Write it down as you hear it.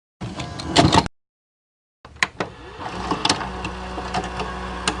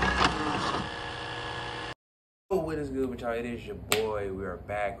is good with y'all? It is your boy. We are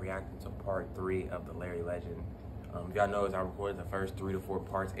back reacting to part 3 of the Larry Legend. If y'all know, I recorded the first 3 to 4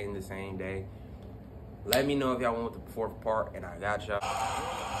 parts in the same day. Let me know if y'all want the 4th part, and I got y'all. Trying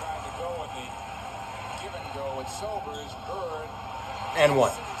to go in the give and go with Sobers, Bird. And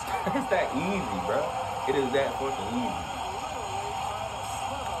one. It's that easy, bro. It is that fucking easy.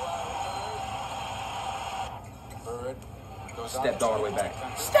 Bird goes Stepped all the way back.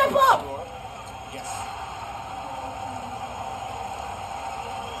 Step up! Yes.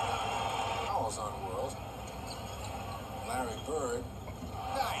 Fouls on World. Larry Bird.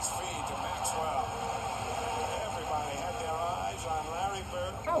 Nice feed to Maxwell. Everybody had their eyes on Larry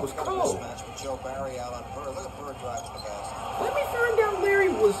Bird. That was cold. Match with Joe Barry out on Bird. Look at Bird drive to the basket. Let me find out Larry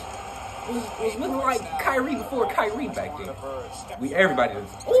was looking like Kyrie before Kyrie back then. Everybody does.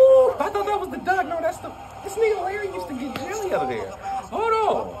 Ooh, I thought that was the dunk. No, that's this nigga Larry used to get jelly out of there. Hold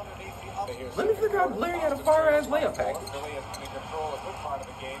on. Let me figure out Larry had a fire-ass layup package. Billy has been in control a good part of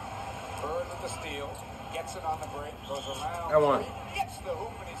the game. Bird with the steal. Gets it on the break. Goes around. I won. Gets the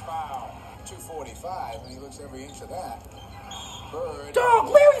hoop and he's fouled. 245, and he looks every inch of that. Bird. Dog,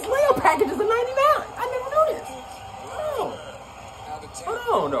 Larry's layup package is a 99. I never knew this. Oh. Hold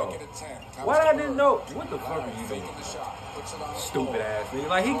on, though. Why I didn't know? What the fuck are you doing? Stupid ass nigga.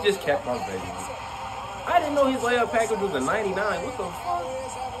 Like, he just kept on begging me. I didn't know his layup package was a 99. What the fuck?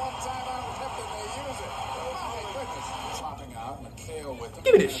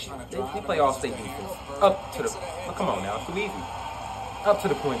 Give me this shit. They play all state defense. Up to the... Oh, come on now. It's too easy. Up to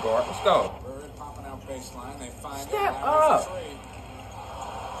the point guard. Let's go. Step up.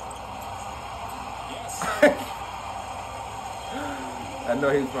 I know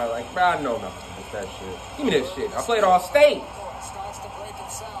he was probably like, bro, I know nothing with that shit. Give me this shit. I played all state.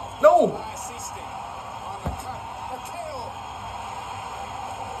 No.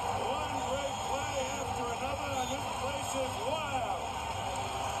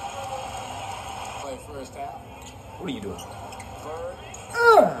 First half. What are you doing? Bird.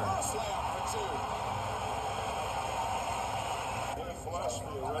 Philosophy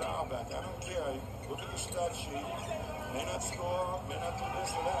right on back. I don't care. Look at the stat sheet. May not score, may not do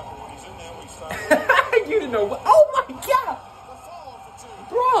this or that, but when he's in there, we start. You didn't know what? Oh my god!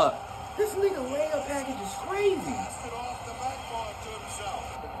 Bruh, this nigga layup package is crazy. Off the backboard to himself.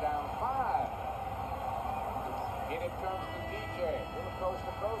 Down 5. In it comes the DJ. Little coast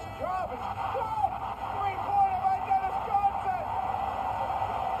to coast. Job and goal! 3-pointer by Dennis Johnson!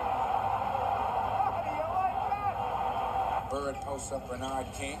 How do you like that? Bird posts up Bernard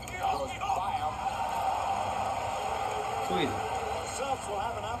King. Goes by him. Sweet. Celtics will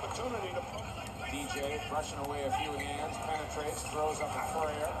have an opportunity to DJ brushing away a few hands, penetrates, throws up a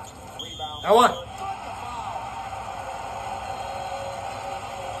prayer. Rebound. I won.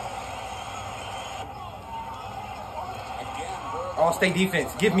 All state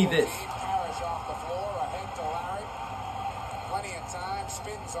defense. Give me this. Harris off the floor, ahead to Larry. Plenty of time,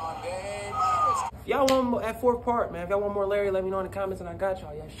 spins on Dave. If y'all want at 4th part, man. If y'all want more Larry, let me know in the comments and I got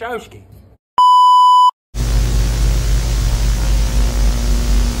y'all. Yeah, Showski.